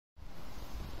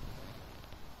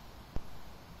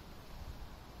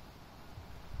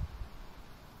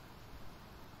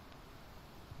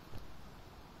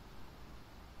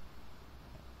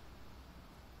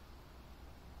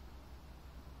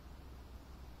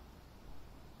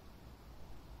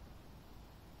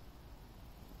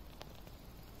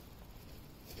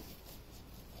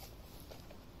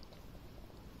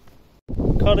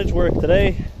cottage work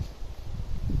today.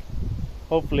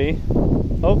 Hopefully it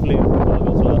all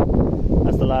goes well.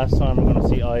 That's the last time we're going to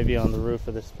see ivy on the roof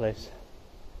of this place.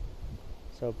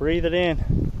 So breathe it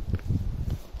in.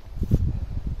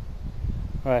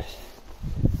 Right.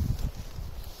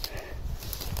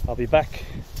 I'll be back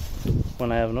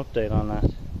when I have an update on that.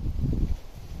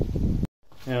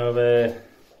 Now I've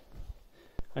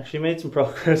actually made some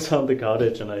progress on the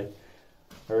cottage, and I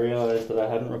realised that I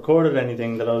hadn't recorded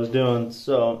anything that I was doing,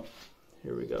 so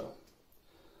here we go.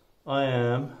 I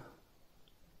am,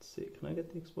 let's see, can I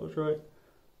get the exposure right?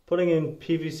 Putting in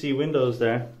PVC windows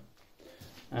there,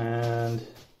 and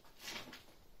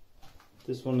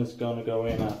this one is going to go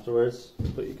in afterwards,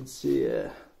 but you can see,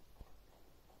 there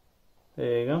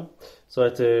you go. So I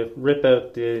had to rip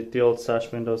out the old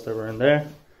sash windows that were in there,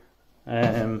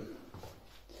 and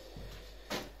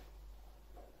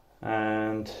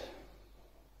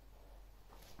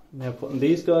now putting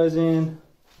these guys in.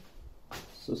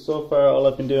 So far all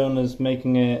I've been doing is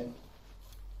making it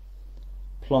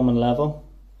plumb and level,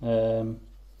 and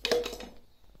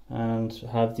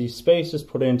have these spaces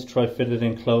put in to try fit it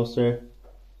in closer,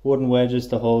 wooden wedges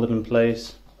to hold it in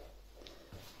place.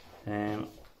 I'm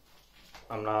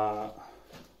not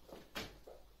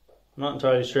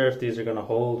entirely sure if these are going to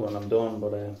hold when I'm done,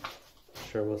 but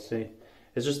sure we'll see.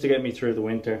 It's just to get me through the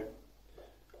winter.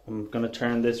 I'm going to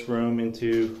turn this room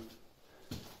into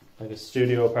like a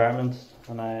studio apartment,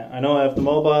 and I know I have the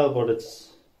mobile, but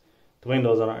the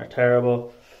windows on it are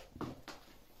terrible.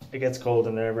 It gets cold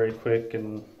in there very quick,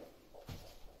 and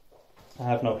I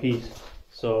have no heat,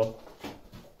 so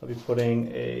I'll be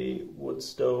putting a wood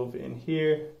stove in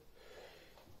here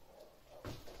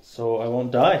so I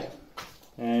won't die.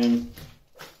 And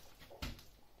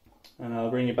I'll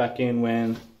bring you back in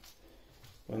when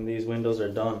these windows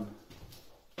are done.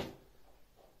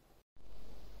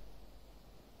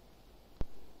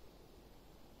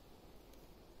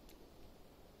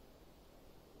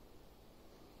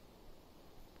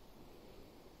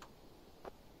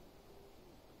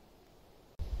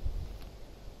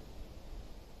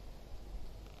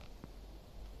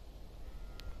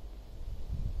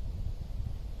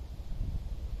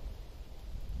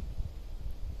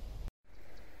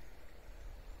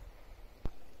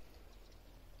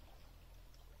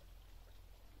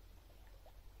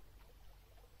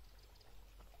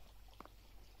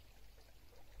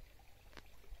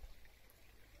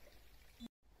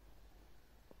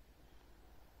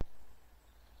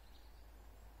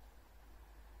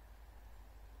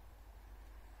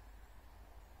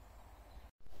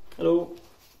 Hello,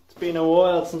 it's been a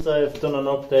while since I've done an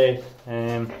update,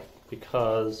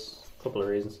 because a couple of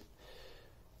reasons.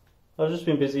 I've just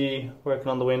been busy working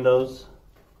on the windows,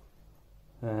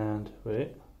 and wait,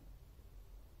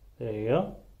 there you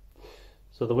go.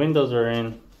 So the windows are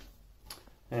in,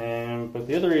 but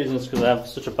the other reason is because I have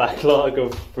such a backlog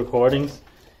of recordings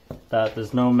that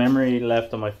there's no memory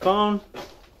left on my phone,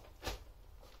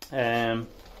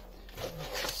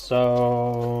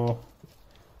 so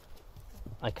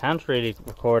I can't really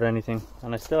record anything,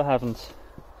 and I still haven't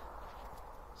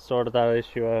sorted that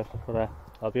issue out, but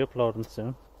I'll be uploading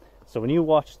soon. So when you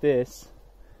watch this,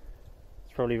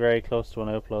 it's probably very close to when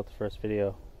I upload the first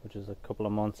video, which is a couple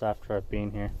of months after I've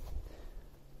been here.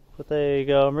 But there you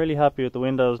go, I'm really happy with the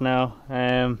windows now.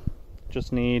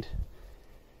 Just need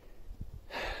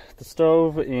the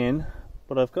stove in,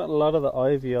 but I've got a lot of the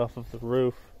ivy off of the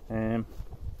roof.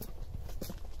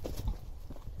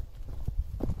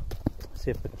 See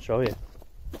if I can show you.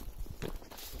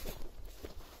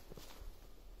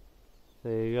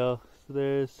 There you go.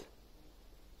 So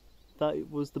that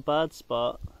was the bad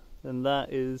spot, and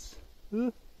that is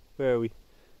where are we?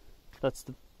 That's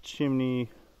the chimney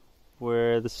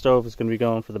where the stove is going to be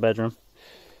going for the bedroom,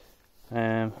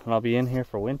 and I'll be in here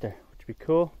for winter, which would be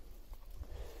cool.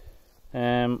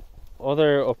 Other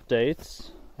updates.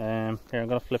 Here, I'm going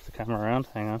to flip the camera around.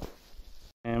 Hang on.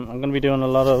 I'm going to be doing a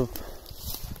lot of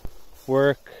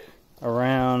work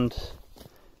around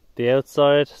the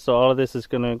outside, so all of this is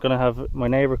gonna have my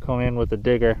neighbor come in with a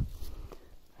digger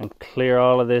and clear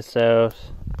all of this out.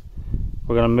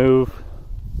 We're gonna move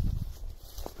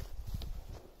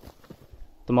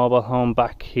the mobile home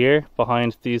back here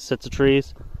behind these sets of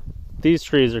trees. These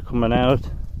trees are coming out,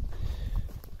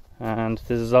 and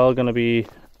this is all gonna be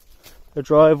a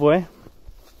driveway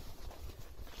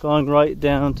going right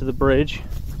down to the bridge,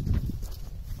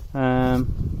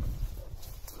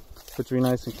 which will be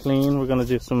nice and clean. We're going to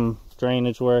do some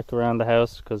drainage work around the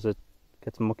house because it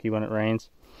gets mucky when it rains.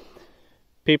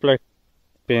 People have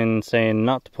been saying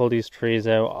not to pull these trees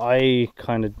out. I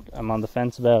kind of am on the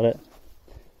fence about it,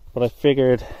 but I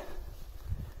figured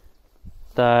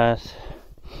that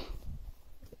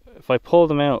if I pull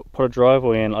them out, put a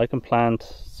driveway in, I can plant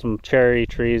some cherry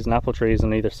trees and apple trees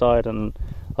on either side, and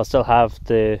I'll still have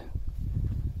that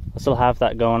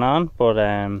going on, but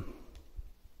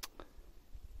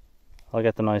I'll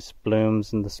get the nice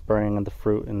blooms in the spring and the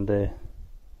fruit in the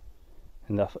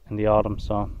autumn.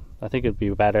 So I think it'd be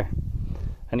better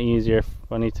and easier if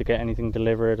I need to get anything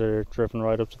delivered or driven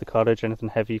right up to the cottage, anything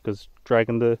heavy, because I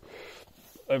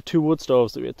have 2 wood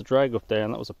stoves that we had to drag up there,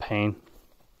 and that was a pain.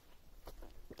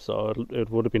 So it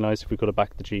would have been nice if we could have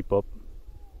backed the Jeep up.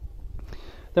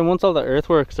 Then once all the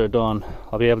earthworks are done,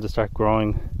 I'll be able to start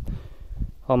growing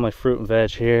all my fruit and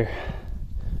veg here,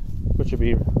 which would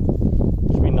be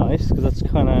nice, because that's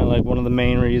kind of like one of the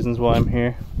main reasons why I'm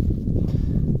here.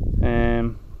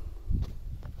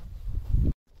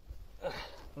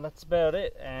 That's about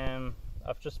it.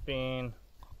 I've just been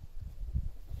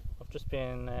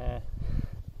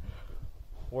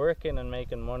working and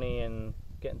making money and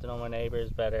getting to know my neighbours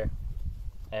better.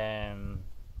 I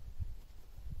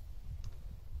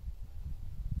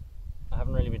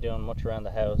haven't really been doing much around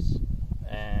the house.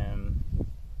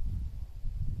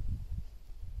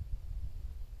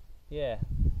 Yeah,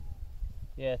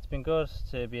 it's been good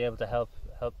to be able to help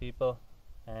people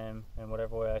in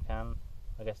whatever way I can.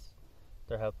 I guess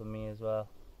they're helping me as well.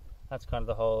 That's kind of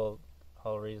the whole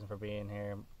reason for being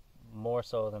here, more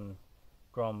so than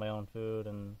growing my own food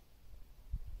and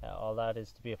all that,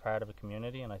 is to be a part of a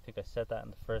community. And I think I said that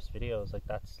in the first videos, like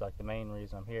that's like the main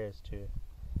reason I'm here, is to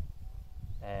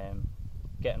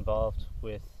get involved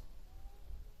with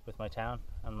my town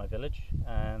and my village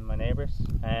and my neighbours,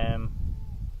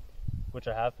 which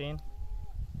I have been,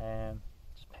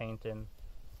 just painting,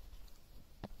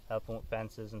 helping with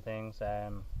fences and things,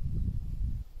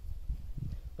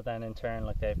 but then in turn,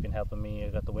 like, they've been helping me. I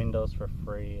got the windows for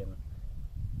free, and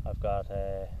I've got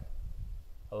a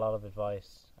lot of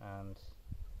advice, and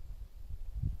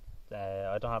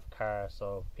I don't have a car,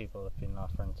 so people have been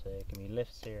offering to give me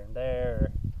lifts here and there,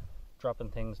 or dropping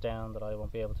things down that I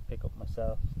won't be able to pick up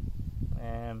myself.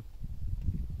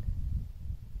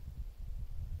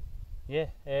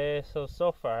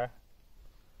 So far,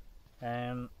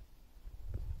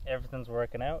 everything's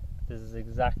working out. This is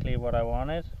exactly what I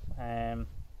wanted.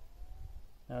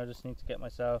 Now I just need to get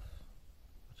myself,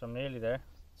 which I'm nearly there,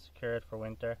 secured for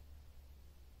winter,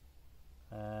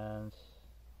 and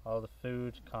all the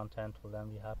food content will then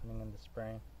be happening in the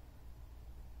spring.